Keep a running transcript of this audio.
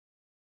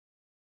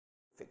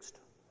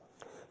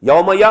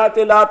يَوْمَ يَأْتِ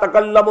لَا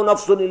تَكَلَّمُ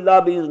نَفْسٌ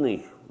إِلَّا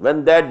بِإِذْنِهِ.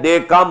 When that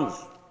day comes,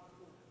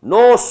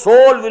 no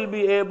soul will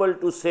be able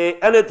to say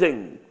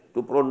anything,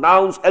 to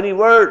pronounce any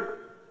word,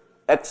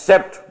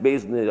 except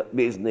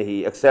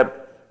بِإِذْنِهِ,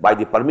 except by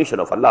the permission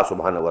of Allah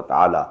subhanahu wa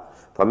ta'ala.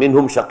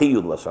 فَمِنْهُمْ شَقِيٌّ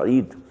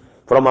وَسَعِيدٌ.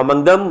 From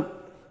among them,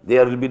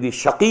 there will be the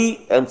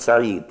shaqi and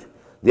sa'id.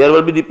 There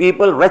will be the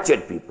people,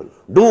 wretched people,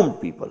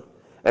 doomed people.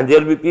 And there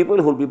will be people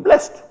who will be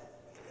blessed.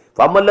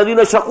 فَأَمَّا الَّذِينَ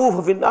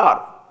شَقُوا فَفِي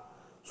النَّارِ.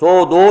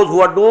 So those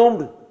who are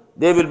doomed,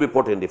 they will be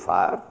put in the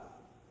fire.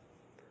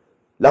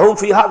 لَهُمْ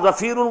فِيهَا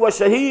زَفِيرٌ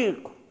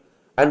وَشَهِيقٌ.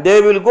 And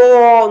they will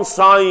go on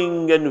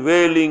sighing and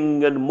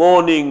wailing and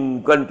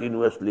mourning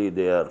continuously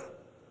there.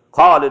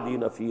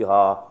 خَالِدِينَ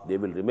فِيهَا. They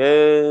will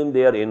remain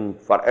therein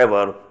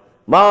forever.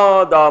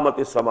 مَا دَامَتِ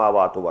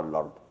السَّمَاوَاتُ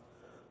وَالْأَرْضُ.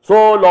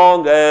 So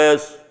long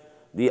as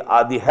the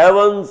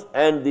heavens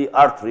and the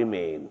earth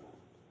remain.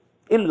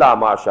 إِلَّا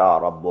مَا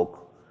شَاءَ رَبُّكَ.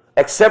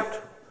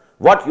 Except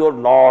what your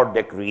Lord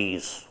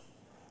decrees.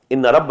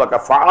 إِنَّ رَبَّكَ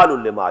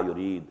فَعَالٌ لِمَا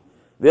يُرِيدُ.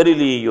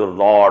 Verily your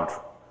Lord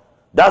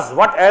does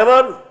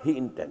whatever He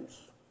intends.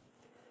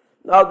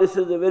 Now this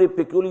is a very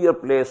peculiar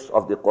place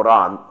of the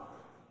Quran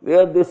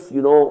where this,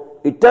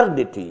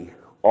 eternity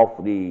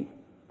of the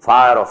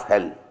fire of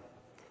hell,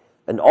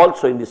 and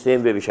also in the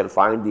same way we shall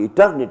find the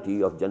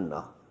eternity of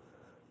Jannah.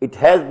 It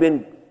has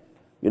been,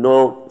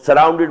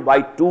 surrounded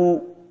by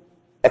two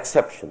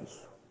exceptions.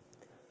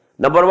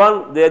 Number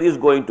one, there is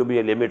going to be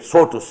a limit,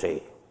 so to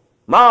say.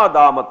 مَا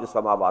دَامَتِ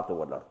السَّمَاوَاتُ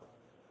وَالْأَرْضُ.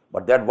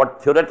 But that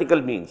what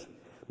theoretical means.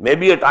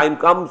 Maybe a time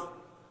comes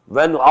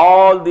when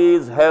all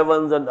these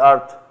heavens and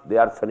earth, they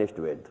are finished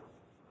with.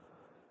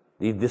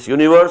 This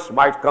universe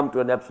might come to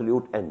an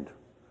absolute end.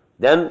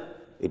 Then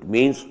it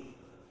means,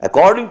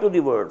 according to the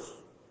words,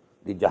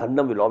 the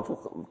Jahannam will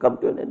also come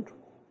to an end.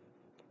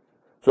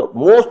 So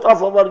most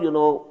of our,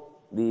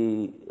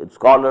 the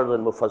scholars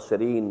and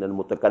mufassirin and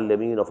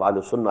mutakallimin of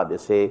Ahlul Sunnah, they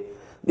say,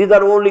 these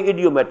are only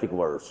idiomatic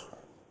words.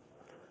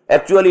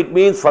 Actually it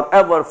means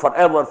forever,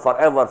 forever,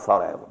 forever,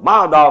 forever.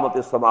 Ma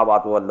damatis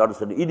samawati wal ard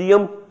is an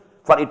idiom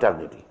for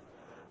eternity.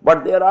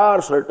 But there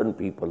are certain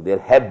people, there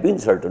have been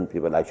certain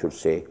people, I should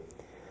say,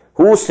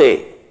 who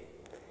say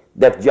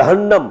that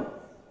Jahannam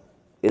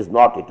is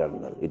not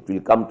eternal. It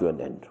will come to an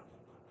end.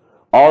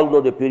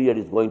 Although the period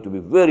is going to be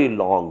very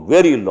long,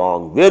 very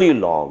long, very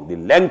long. The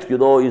length,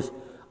 is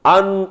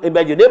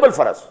unimaginable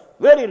for us.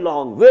 Very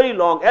long,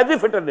 as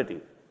if eternity.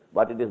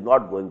 But it is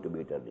not going to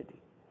be eternity.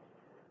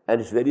 And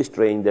it's very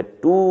strange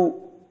that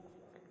two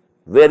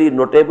very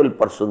notable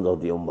persons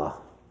of the Ummah,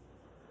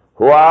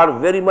 who are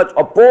very much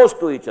opposed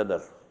to each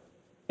other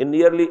in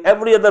nearly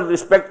every other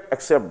respect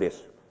except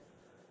this,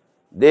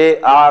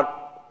 they are,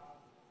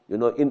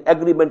 in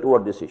agreement over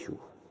this issue.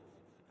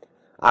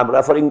 I'm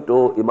referring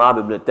to Imam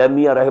Ibn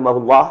Taymiyyah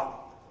rahimahullah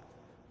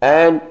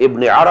and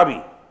Ibn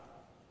Arabi.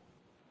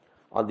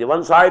 On the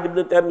one side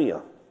Ibn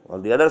Taymiyyah,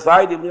 on the other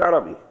side Ibn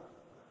Arabi.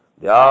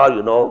 They are,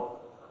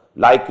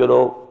 like,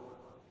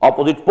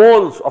 opposite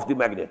poles of the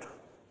magnet,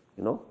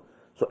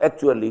 So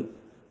actually,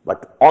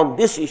 but on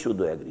this issue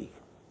they agree,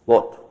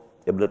 both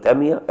Ibn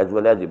Taymiyyah as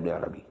well as Ibn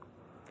Arabi,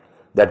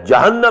 that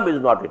Jahannam is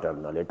not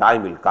eternal. A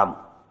time will come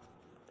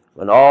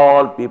when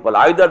all people,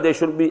 either they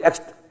should be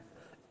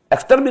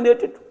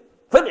exterminated,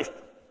 finished.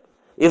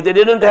 If they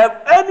didn't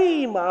have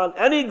any iman,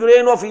 any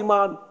grain of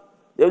iman,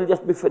 they will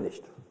just be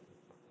finished.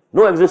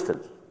 No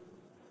existence.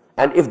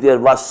 And if there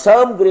was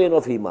some grain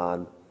of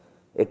iman,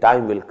 a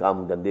time will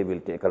come then they will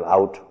take her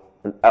out.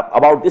 And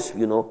about this,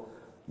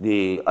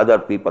 the other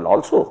people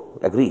also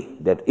agree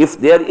that if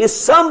there is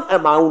some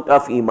amount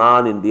of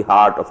iman in the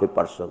heart of a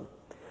person,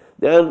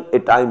 then a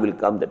time will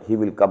come that he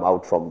will come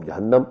out from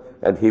Jahannam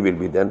and he will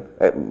be then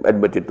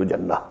admitted to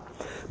Jannah.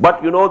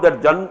 But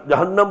that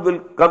Jahannam will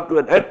come to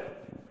an end.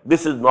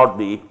 This is not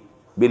the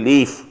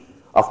belief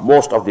of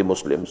most of the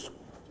Muslims.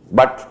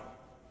 But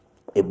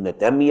Ibn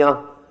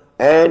Taymiyyah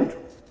and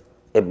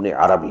Ibn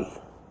Arabi,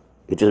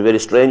 it is very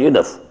strange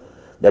enough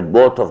that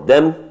both of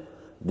them,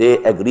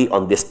 they agree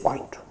on this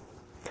point.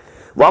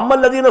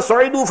 وَأَمَّا الَّذِينَ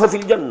صُعِدُوا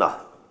فَفِي الْجَنَّةِ.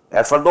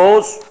 As for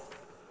those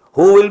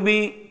who will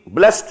be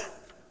blessed,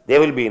 they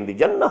will be in the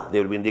Jannah, they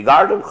will be in the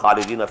garden,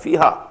 خَالِدِينَ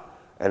فِيهَا,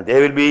 and they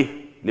will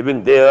be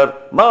living there.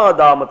 مَا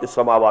دَامَتِ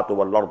السَّمَاوَاتُ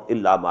وَالْأَرْضُ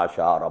إِلَّا مَا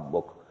شَاءَ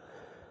رَبُّكَ.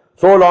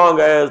 So long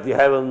as the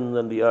heavens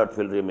and the earth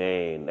will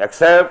remain,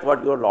 except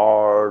what your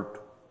Lord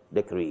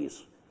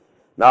decrees.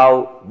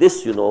 Now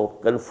this,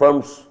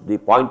 confirms the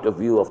point of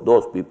view of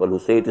those people who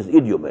say it is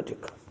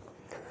idiomatic.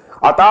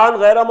 Atan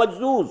ghaira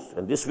majzuz,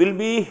 and this will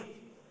be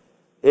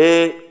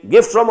a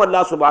gift from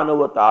Allah subhanahu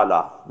wa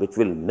ta'ala, which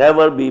will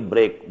never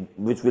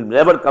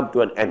come to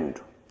an end.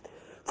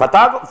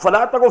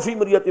 فَلَا تَقُ فِي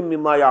مِرْيَةٍ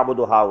مِّمَّا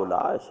يَعْبُدُ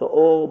هَؤُلَاءِ. So,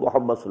 O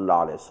Muhammad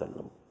sallallahu alayhi wa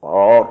sallam,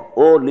 or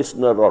O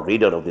listener or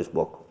reader of this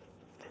book,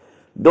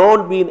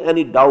 don't be in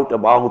any doubt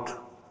about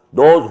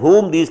those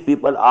whom these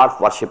people are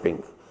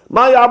worshipping.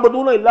 مَا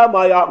يَعْبُدُونَ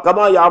إِلَّا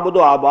كَمَا يَعْبُدُ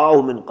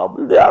آبَاؤُهُم مِّن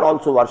قَبْلُ. They are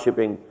also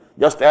worshipping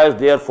just as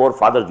their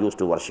forefathers used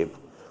to worship.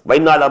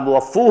 وَإِنَّا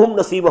لَمُوَفُّوهُمْ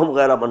نَصِيبَهُمْ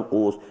غَيْرَ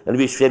مَنْقُوصٍ. And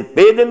we shall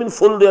pay them in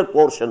full their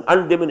portion,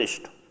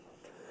 undiminished.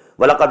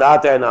 وَلَقَدْ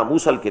آتَيْنَا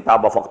مُوسَى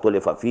الْكِتَابَ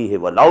فَاخْتُلِفَ فِيهِ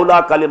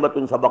وَلَوْلَا كَلِمَةٌ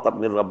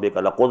سَبَقَتْ مِنْ رَبِّكَ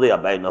لَقُضِيَ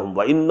بَيْنَهُمْ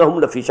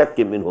وَإِنَّهُمْ لَفِي شَكٍّ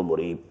مِّنْهُ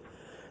مُرِيبٍ.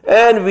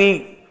 And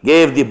we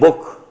gave the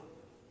book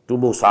to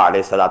Musa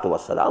alayhi salatu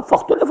wassalam,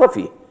 فَاخْتُلِفَ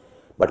فِيهِ.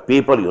 But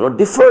people,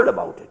 differed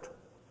about it.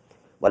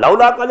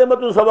 وَلَوْلَا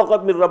كَلِمَةٌ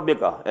سَبَقَتْ مِنْ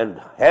رَبِّكَ.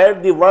 And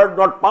had the word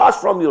not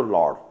passed from your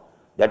Lord,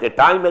 that a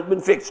time has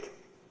been fixed,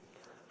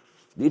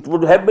 it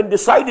would have been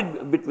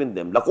decided between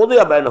them.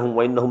 لَقُضِيَ بَيْنَهُمْ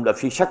وَإِنَّهُمْ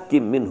لَفِي شَكٍّ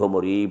مِّنْهُ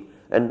مُرِيبٍ.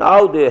 And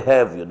now they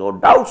have,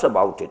 doubts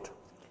about it.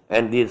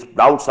 And these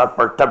doubts are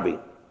perturbing.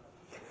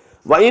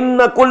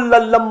 وَإِنَّ كُلًّا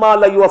لَمَّا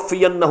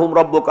لَيُوَفِّيَنَّهُمْ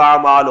رَبُّكَ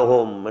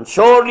أَعْمَالُهُمْ. And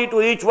surely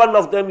to each one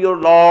of them your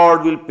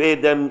Lord will pay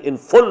them in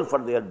full for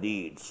their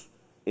deeds.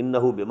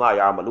 إِنَّهُ بِمَا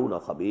يَعْمَلُونَ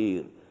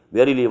خَبِيرٌ.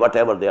 Verily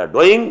whatever they are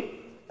doing,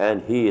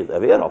 and He is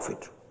aware of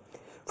it.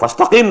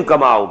 فَاسْتَقِمْ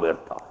كَمَا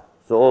أُمِرْتَ.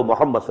 So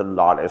Muḥammad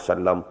sallallahu alayhi wa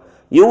sallam,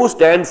 you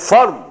stand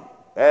firm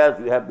as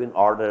you have been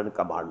ordered and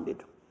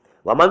commanded.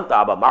 وَمَنْ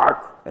تَابَ مَعَكَ.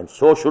 And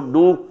so should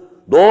do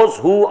those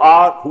who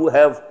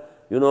have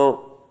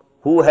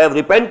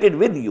repented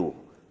with you.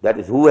 That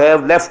is, who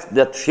have left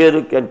that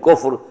shirk and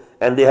kufr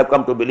and they have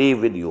come to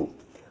believe with you.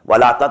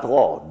 وَلَا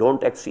تَطْغَوْا.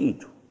 Don't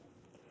exceed.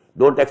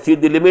 Don't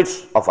exceed the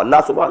limits of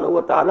Allah subhanahu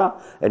wa ta'ala,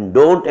 and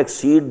don't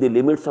exceed the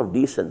limits of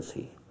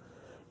decency.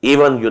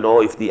 Even,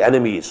 if the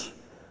enemies,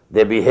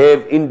 they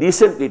behave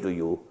indecently to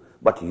you,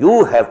 but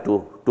you have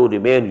to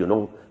remain,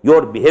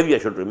 your behavior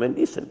should remain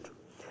decent.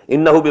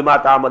 إِنَّهُ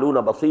بِمَا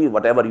تَعْمَلُونَ بَصِيرٌ.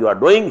 Whatever you are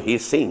doing, He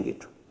is seeing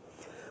it.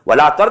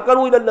 وَلَا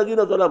تَرْكَنُوا إِلَى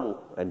الَّذِينَ ظَلَمُوا.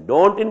 And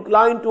don't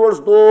incline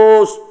towards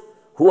those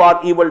who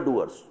are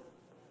evildoers,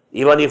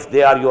 even if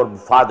they are your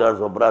fathers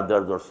or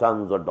brothers or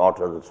sons or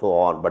daughters and so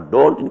on, but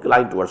don't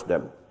incline towards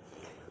them.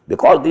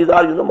 Because these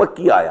are,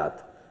 Makki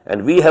ayat.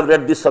 And we have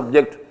read this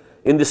subject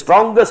in the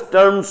strongest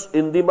terms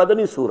in the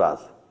Madani surahs.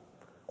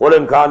 قُلْ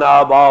إِنْ كَانَ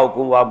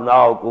آبَاؤُكُمْ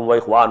وَأَبْنَاؤُكُمْ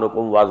وَإِخْوَانُكُمْ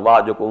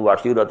وَأَزْوَاجُكُمْ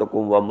وَعَشِيرَتُكُمْ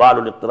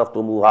وَأَمْوَالٌ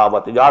اقْتَرَفْتُمُوهَا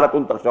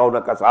وَتِجَارَةٌ تَخْشَوْنَ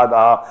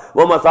كَسَادَهَا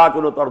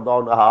وَمَسَاكِنُ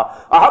تَرْضَوْنَهَا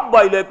أَحَبَّ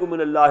إِلَيْكُم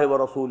مِّنَ اللَّهِ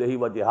وَرَسُولِهِ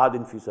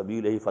وَجِهَادٍ فِي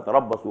سَبِيلِهِ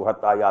فَتَرَبَّصُوا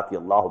حَتَّىٰ يَأْتِيَ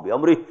اللَّهُ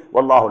بِأَمْرِهِ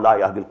وَاللَّهُ لَا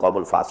يَهْدِي الْقَوْمَ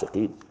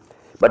الْفَاسِقِينَ.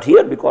 But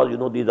here, because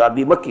these are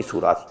the Makki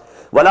surahs,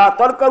 وَلَا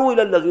تَرْكَنُوا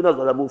إِلَى الَّذِينَ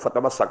ظَلَمُوا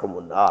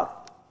فَتَمَسَّكُمُ النَّارُ.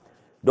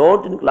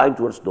 Don't incline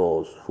towards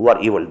those who are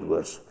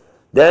evildoers.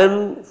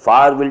 Then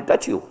fire will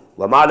touch you.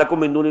 وَمَا لَكُم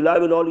مِّن دُونِ اللَّهِ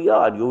مِنْ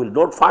أَوْلِيَاءَ. And you will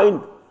not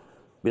find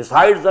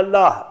besides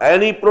Allah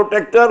any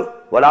protector.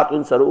 وَلَا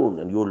تُنْصَرُونَ.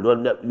 And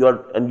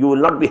you will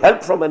not be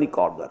helped from any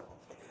corner.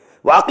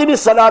 وَأَقِمِ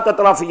الصَّلَاةَ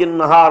طَرَفَيِ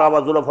النَّهَارِ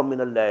وَزُلَفًا مِّنَ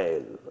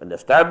اللَّيْلِ. And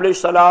establish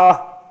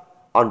salah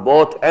on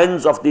both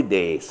ends of the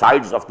day,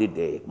 sides of the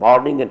day,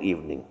 morning and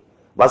evening.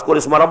 وَاذْكُرِ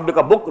اسْمَ رَبِّكَ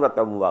بُكْرَةً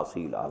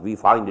وَأَصِيلًا. We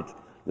find it,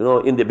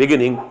 in the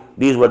beginning,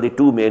 these were the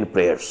two main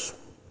prayers.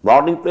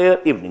 Morning prayer,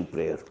 evening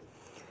prayer.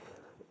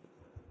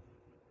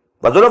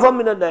 وَزُلَفًا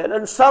مِّنَ اللَّيْلِ.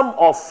 And some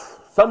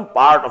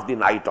part of the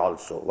night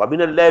also.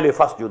 وَمِنَ اللَّيْلِ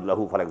فَاسْجُدْ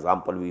لَهُ. For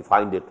example, we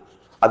find it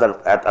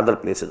at other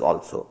places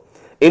also.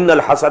 إِنَّ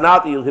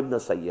الْحَسَنَاتِ يُذْهِبْنَ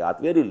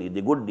السَّيِّئَاتِ. Verily,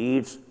 the good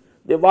deeds,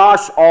 they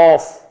wash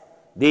off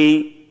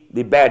the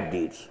bad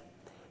deeds.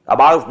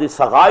 About the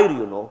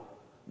saghair,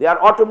 they are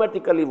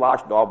automatically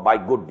washed off by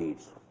good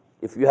deeds.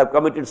 If you have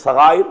committed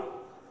saghair,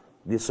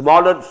 the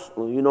smaller,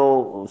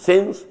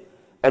 sins,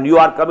 and you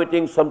are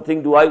committing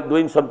something,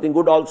 doing something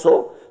good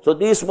also, so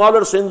these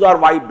smaller sins are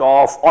wiped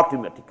off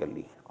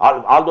automatically.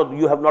 Although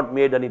you have not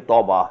made any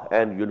tawbah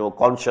and,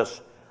 conscious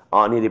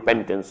any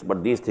repentance,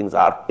 but these things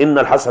are,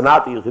 innal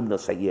hasanati yuzhibna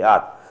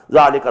sayyiat,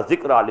 zalika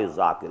zikra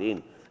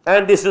lizakirin.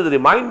 And this is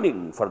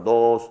reminding for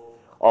those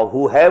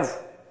who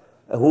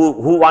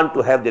want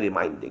to have the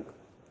reminding,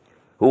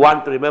 who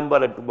want to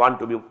remember and want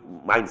to be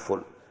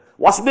mindful.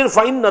 Wasbir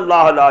fa inna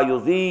Allah la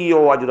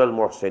yudhi'u ajra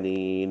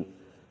al-muhsinin.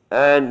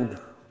 And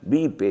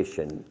be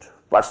patient,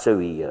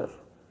 persevere,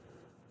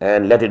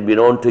 and let it be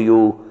known to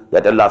you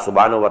that Allah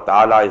subhanahu wa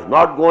ta'ala is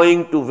not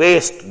going to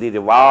waste the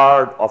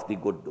reward of the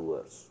good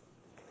doers.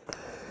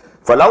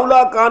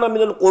 فَلَوْلَا كَانَ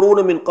مِنَ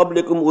الْقُرُونِ مِنْ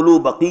قَبْلِكُمْ أُولُو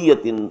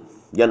بَقِيَّةٍ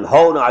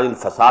يَنْهَوْنَ عَنِ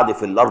الْفَسَادِ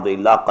فِي الْأَرْضِ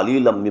إِلَّا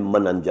قَلِيلًا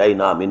مِمَّنْ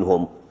أَنْجَيْنَا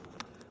مِنْهُمْ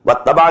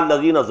وَاتَّبَعَ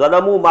الَّذِينَ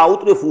ظَلَمُوا مَا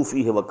أُتْرِفُوا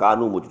فِيهِ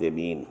وَكَانُوا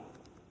مُجْرِمِينَ.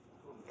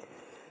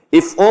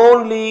 If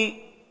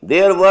only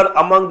there were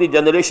among the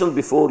generations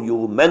before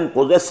you men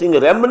possessing a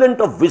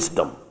remnant of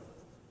wisdom,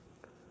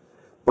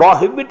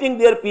 prohibiting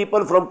their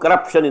people from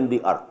corruption in the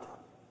earth,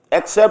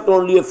 except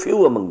only a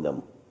few among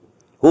them,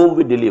 whom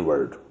we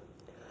delivered.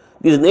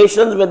 These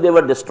nations, when they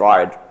were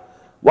destroyed,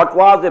 what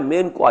was the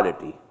main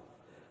quality?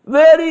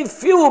 Very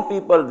few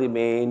people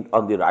remained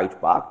on the right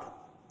path,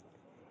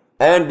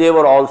 and they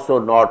were also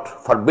not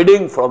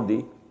forbidding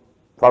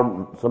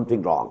from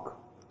something wrong.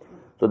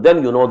 So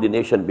then the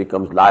nation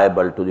becomes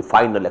liable to the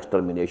final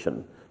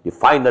extermination, the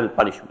final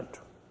punishment.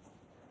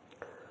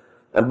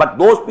 But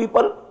those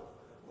people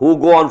who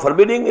go on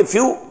forbidding a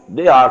few,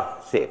 they are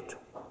saved.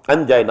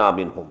 Anjayna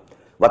minhum.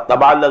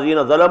 Wattaba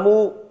allazina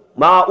zalamu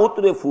ma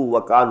utrifu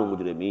wa kanu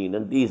mujrimin.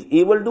 And these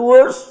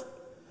evildoers,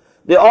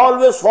 they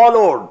always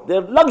followed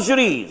their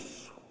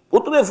luxuries.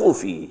 Utrifu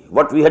fi,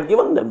 what we had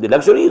given them, the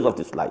luxuries of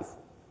this life.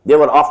 They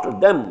were after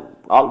them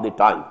all the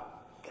time.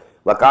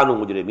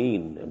 وَكَانُوا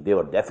مُجْرِمِينَ, and they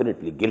were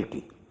definitely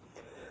guilty.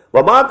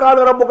 وَمَا كَانَ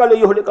رَبُّكَ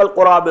لِيُهْلِكَ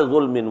الْقُرَىٰ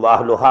بِظُلْمٍ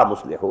وَأَهْلُهَا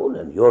مُصْلِحُونَ,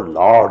 and your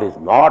Lord is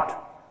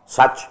not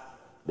such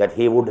that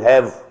He would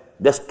have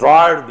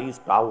destroyed these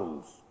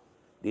towns,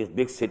 these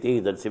big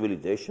cities and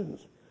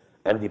civilizations,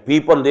 and the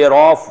people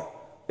thereof,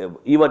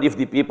 even if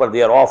the people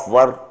thereof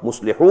were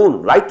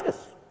muslihun,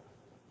 righteous,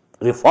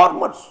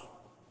 reformers.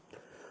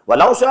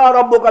 وَلَوْ شَاءَ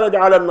رَبُّكَ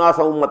لَجَعَلَ النَّاسَ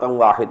أُمَّةً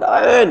وَاحِدَةً,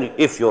 and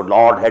if your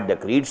Lord had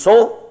decreed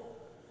so,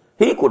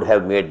 He could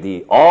have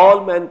made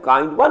all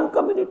mankind one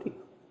community,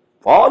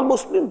 all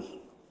Muslims,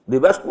 the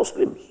best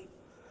Muslims.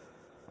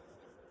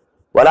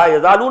 وَلَا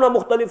يَزَالُونَ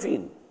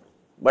مُخْتَلِفِينَ,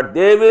 but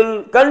they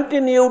will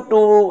continue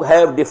to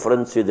have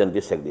differences and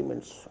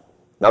disagreements.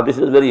 Now this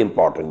is very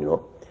important,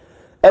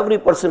 Every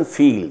person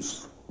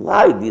feels,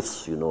 why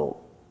this,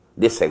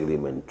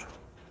 disagreement?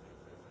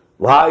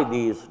 Why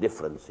these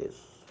differences?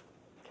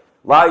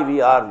 Why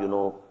we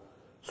are,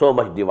 so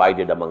much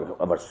divided among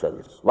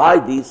ourselves? Why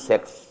these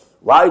sects?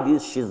 Why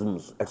these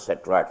schisms,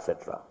 etc.,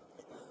 etc.?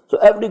 So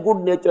every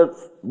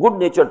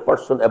good-natured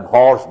person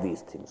abhors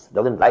these things,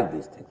 doesn't like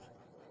these things.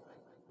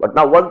 But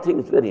now one thing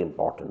is very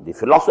important. The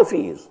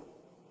philosophy is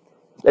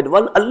that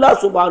when Allah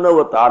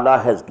subhanahu wa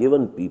ta'ala has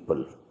given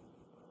people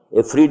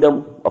a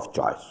freedom of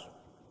choice,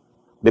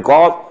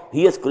 because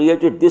He has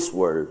created this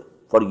world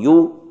for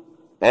you,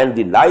 and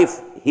the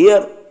life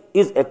here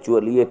is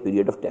actually a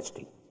period of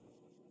testing.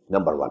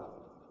 Number one.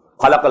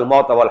 خَلَقَ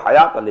الْمَوْتَ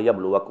وَالْحَيَاةَ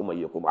لِيَبْلُوَكُمْ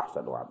أَيُّكُمْ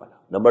أَحْسَنُ عَمَلًا.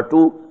 Number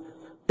two,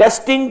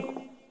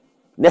 testing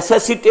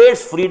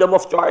necessitates freedom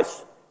of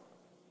choice.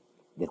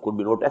 There could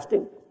be no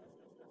testing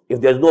if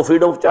there is no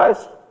freedom of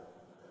choice.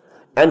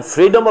 And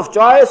freedom of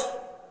choice,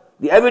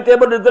 the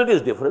inevitable result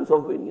is difference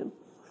of opinion.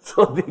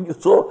 So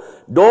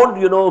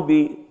don't,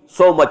 be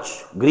so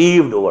much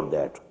grieved over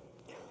that.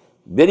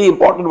 Very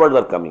important words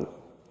are coming.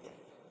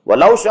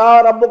 وَلَوْ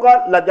شَاءَ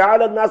رَبُّكَ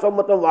لَجَعَلَ النَّاسَ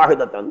أُمَّةً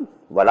وَاحِدَةً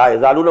وَلَا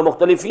يَزَالُونَ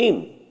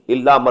مُخْتَلِفِينَ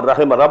إِلَّا مَنْ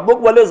رَحِمَ رَبُّكَ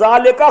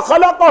وَلِذَلِكَ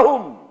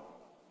خَلَقَهُمْ.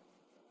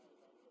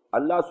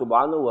 Allah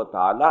subhanahu wa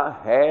ta'ala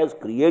has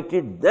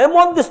created them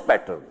on this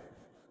pattern.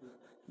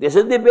 This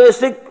is the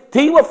basic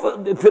theme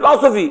of the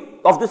philosophy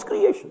of this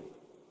creation.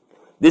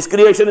 This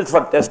creation is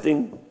for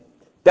testing.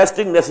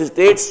 Testing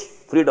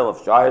necessitates freedom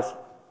of choice.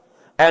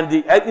 And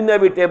the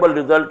inevitable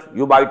result,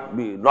 you might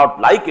be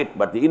not like it,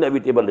 but the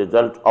inevitable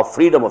result of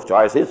freedom of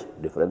choice is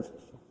differences.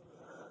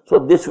 So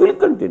this will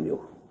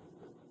continue.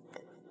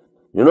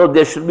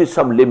 There should be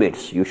some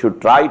limits. You should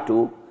try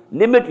to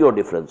limit your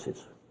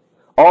differences.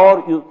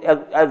 Or,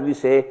 as we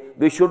say,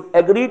 we should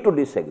agree to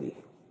disagree.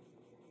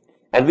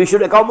 And we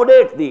should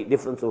accommodate the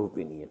difference of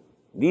opinion.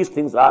 These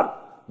things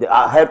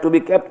have to be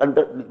kept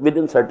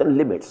within certain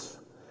limits.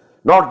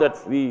 Not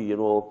that we,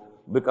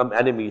 become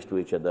enemies to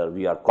each other,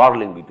 we are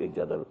quarreling with each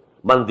other.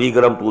 Man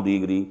digaram tu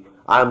digri,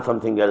 I am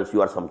something else,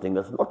 you are something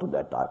else, not to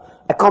that time.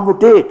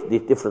 Accommodate the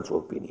difference of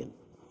opinion.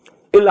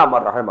 Illa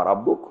man rahima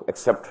rabbuk,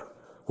 except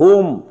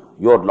whom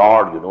your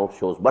Lord,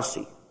 shows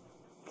mercy.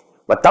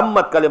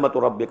 وَتَمَّتْ كَلِمَةُ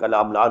رَبِّكَ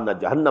لَأَمْلَأَنَّ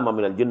جَهَنَّمَ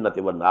مِنَ الْجِنَّةِ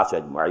وَالنَّاسِ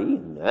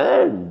أَجْمَعِينَ.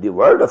 And the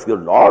word of your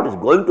Lord is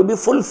going to be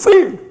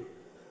fulfilled,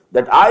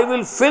 that I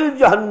will fill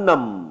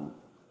Jahannam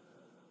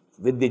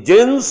with the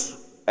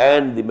jinns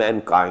and the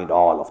mankind,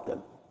 all of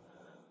them.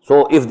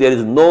 So if there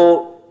is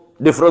no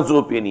difference of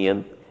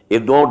opinion,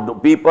 if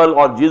people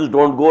or jinns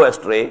don't go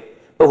astray,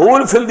 so who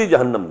will fill the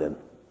Jahannam then?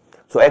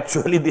 So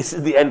actually this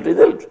is the end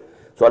result.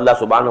 So Allah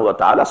subhanahu wa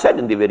ta'ala said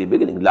in the very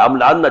beginning,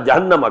 لَأَمْلَأَنَّ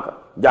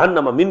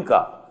جَهَنَّمَ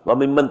مِنْكَ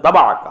وَمِمَّنْ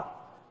تَبَعَكَ.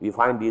 We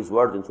find these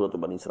words in Surah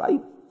Bani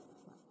Israel.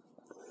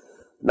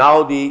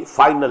 Now the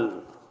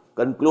final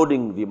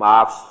concluding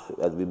remarks,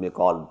 as we may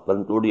call,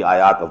 concluding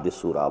ayat of this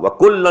surah.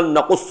 وَكُلًّا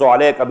نَقُصُّ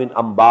عَلَيْكَ مِنْ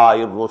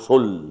أَنْبَاءِ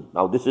الرُّسُلِ.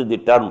 Now this is the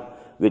term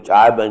which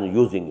I have been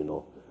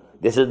using,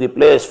 This is the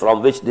place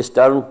from which this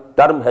term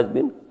has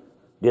been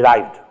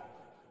derived.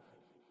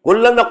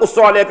 كُلًّا نَقُصُّ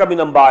عَلَيْكَ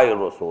مِنْ أَنْبَاءِ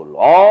الرُّسُلِ.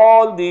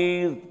 All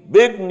these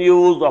big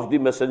news of the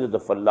messengers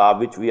of Allah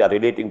which we are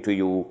relating to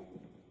you,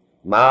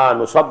 مَا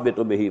نُصَبِّتُ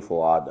بِهِ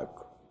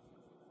فُؤَادَكَ,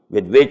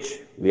 with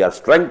which we are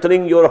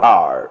strengthening your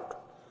heart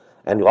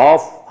and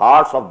of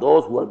hearts of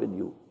those who are with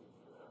you,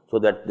 so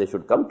that they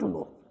should come to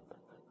know.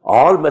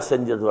 All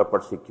messengers were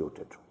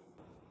persecuted.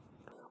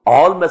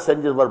 All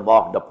messengers were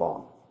mocked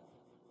upon.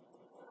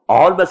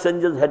 All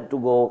messengers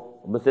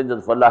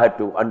of Allah had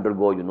to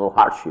undergo,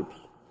 hardships.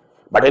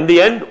 But in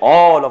the end,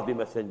 all of the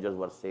messengers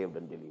were saved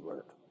and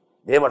delivered.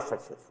 They were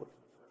successful.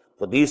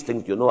 So these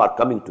things, are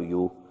coming to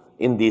you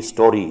in these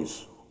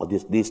stories, or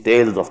these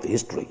tales of the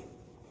history.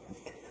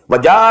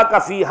 وَجَاءَكَ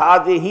فِي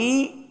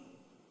هَذِهِ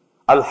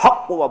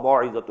الْحَقُّ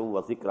وَمَوْعِظَةٌ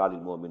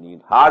وَذِكْرَى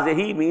لِلْمُؤْمِنِينَ.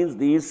 هَذِهِ means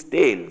these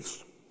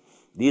tales,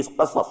 these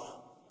qasas,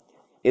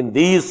 in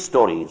these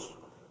stories.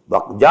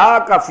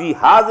 وَجَاءَكَ فِي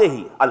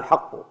هَذِهِ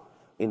الْحَقُّ.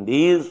 In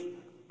these,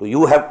 to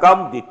you have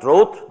come the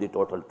truth, the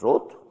total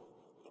truth.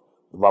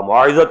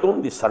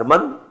 وَمَوْعِظَةٌ, the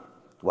sermon.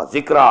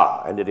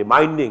 وَذِكْرَى, and the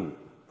reminding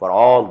for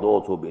all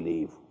those who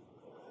believe.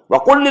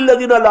 وَقُلْ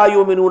لِلَّذِينَ لَا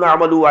يُؤْمِنُونَ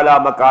اعْمَلُوا عَلَى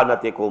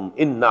مَكَانَتِكُمْ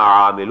إِنَّا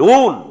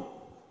عَامِلُونَ.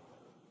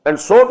 And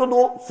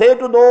so say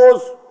to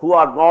those who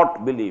are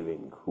not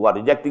believing, who are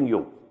rejecting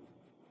you,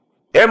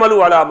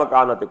 "I'malu ala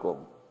makanatikum."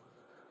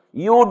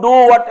 You do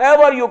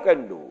whatever you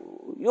can do.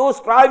 You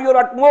strive your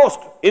utmost.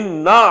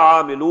 Inna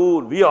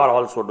amilun. We are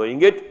also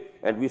doing it,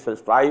 and we shall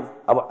strive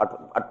our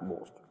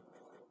utmost.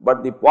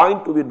 But the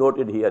point to be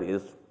noted here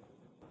is,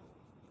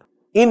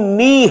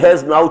 inni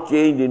has now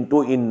changed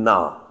into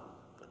inna.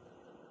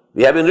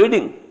 We have been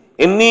reading,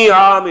 inni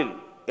amil.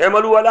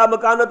 I'malu ala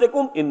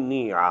makanatikum,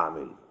 inni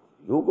amil.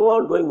 You go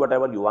on doing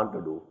whatever you want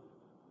to do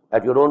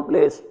at your own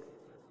place,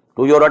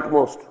 to your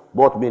utmost.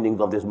 Both meanings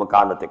of this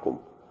makanatikum.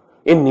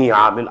 Inni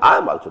amil, I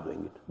am also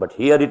doing it. But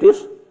here it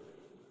is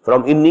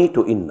from inni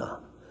to inna.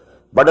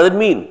 What does it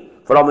mean?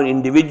 From an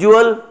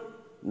individual,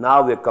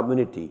 now a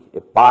community,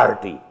 a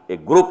party, a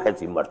group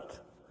has emerged.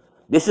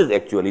 This is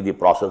actually the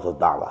process of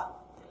da'wah.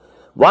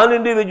 One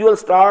individual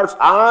starts,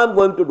 I am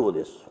going to do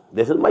this.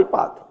 This is my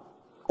path.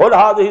 قُلْ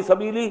هَذِهِ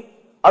سَبِيلِي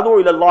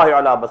أَدْعُو إِلَى اللَّهِ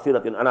عَلَى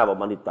بَصِيرَةٍ أَنَا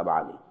وَمَنِ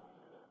اتَّبَعَنِي.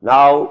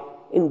 Now,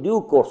 in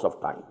due course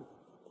of time,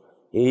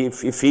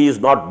 if he is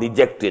not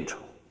dejected,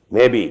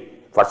 maybe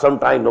for some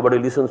time nobody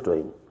listens to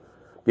him.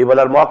 People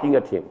are mocking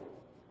at him.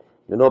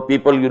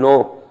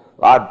 People,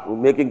 are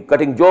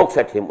cutting jokes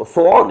at him,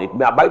 so on. It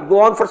might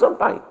go on for some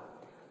time.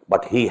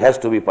 But he has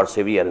to be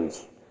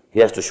perseverance. He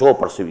has to show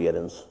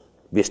perseverance.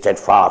 Be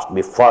steadfast,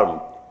 be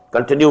firm,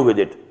 continue with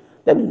it.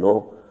 Then,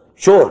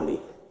 surely,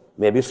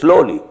 maybe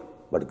slowly,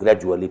 but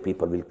gradually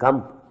people will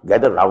come,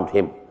 gather around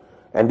him.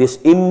 And this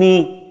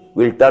inni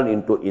will turn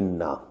into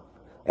inna.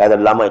 As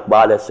Allama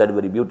Iqbal has said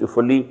very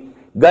beautifully,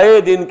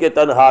 गए दिन के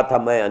तन्हा था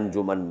मैं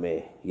अंजुमन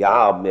में,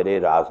 यहाँ अब मेरे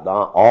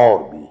राज़दां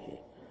और भी हैं.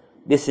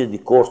 This is the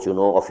course,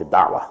 of a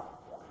da'wah.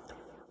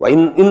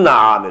 Inna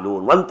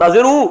amilun,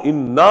 wantazirun,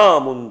 inna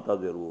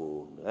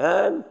muntazirun.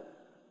 And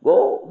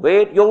go,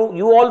 wait,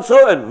 you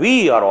also, and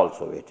we are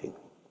also waiting.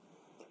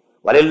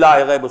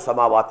 Walillahi ghaibu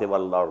samawati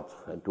wal ard.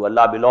 And to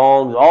Allah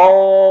belongs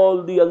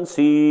all the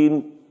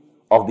unseen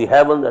of the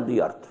heaven and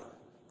the earth.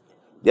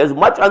 There is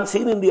much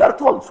unseen in the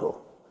earth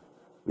also.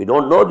 We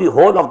don't know the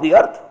whole of the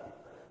earth.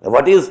 And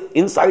what is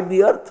inside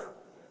the earth?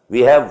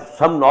 We have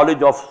some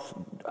knowledge of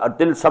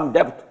until some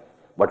depth.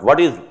 But what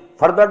is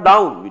further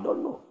down, we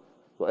don't know.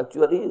 So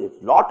actually, there is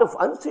a lot of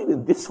unseen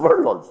in this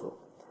world also.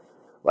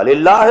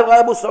 وَلِلَّهِ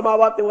غَيْبُ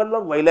السَّمَاوَاتِ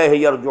وَالْأَرْضِ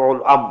وَإِلَيْهِ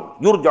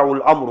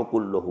يُرْجَعُ الْأَمْرُ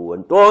كُلُّهُ.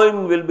 And to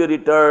him will be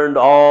returned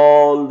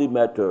all the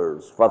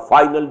matters for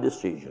final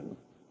decision.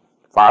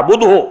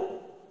 فَعْبُدْهُ.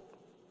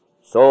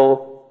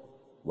 So,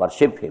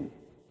 worship him,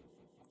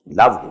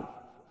 love him,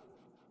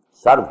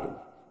 serve him,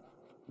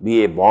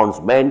 be a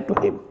bondsman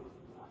to him.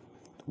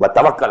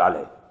 وَتَوَكَّلْ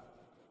عَلَيْهِ.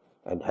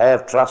 And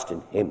have trust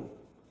in him,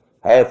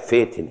 have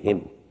faith in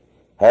him,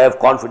 have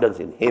confidence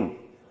in him.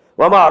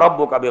 وَمَا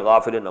رَبُّكَ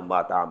بِغَافِلٍ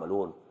عَمَّا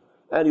تَعْمَلُونَ.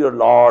 And your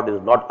Lord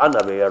is not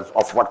unaware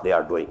of what they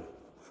are doing.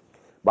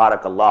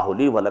 بارك الله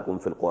لي ولكم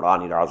في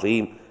القرآن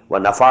العظيم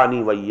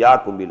ونفعني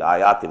وإياكم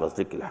بالآيات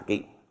والذكر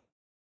الحكيم.